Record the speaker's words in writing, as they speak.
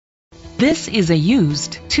This is a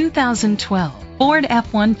used 2012 Ford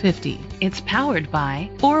F-150. It's powered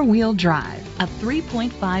by four-wheel drive, a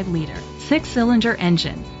 3.5-liter, six-cylinder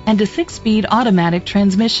engine, and a six-speed automatic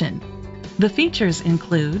transmission. The features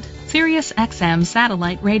include Sirius XM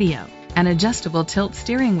satellite radio, an adjustable tilt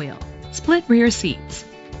steering wheel, split rear seats,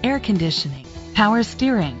 air conditioning, power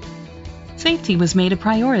steering. Safety was made a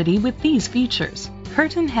priority with these features: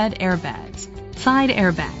 curtain head airbags, side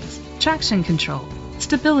airbags, traction control,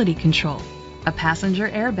 stability control, a passenger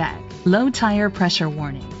airbag, low tire pressure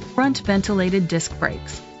warning, front ventilated disc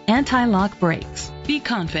brakes, anti-lock brakes. Be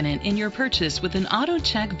confident in your purchase with an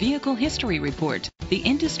AutoCheck Vehicle History Report, the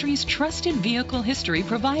industry's trusted vehicle history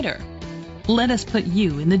provider. Let us put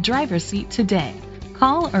you in the driver's seat today.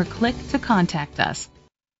 Call or click to contact us.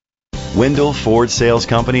 Wendell Ford Sales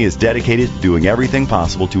Company is dedicated to doing everything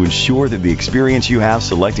possible to ensure that the experience you have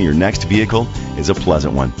selecting your next vehicle is a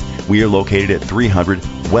pleasant one. We are located at 300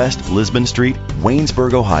 West Lisbon St,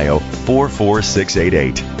 Waynesburg, Ohio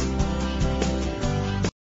 44688.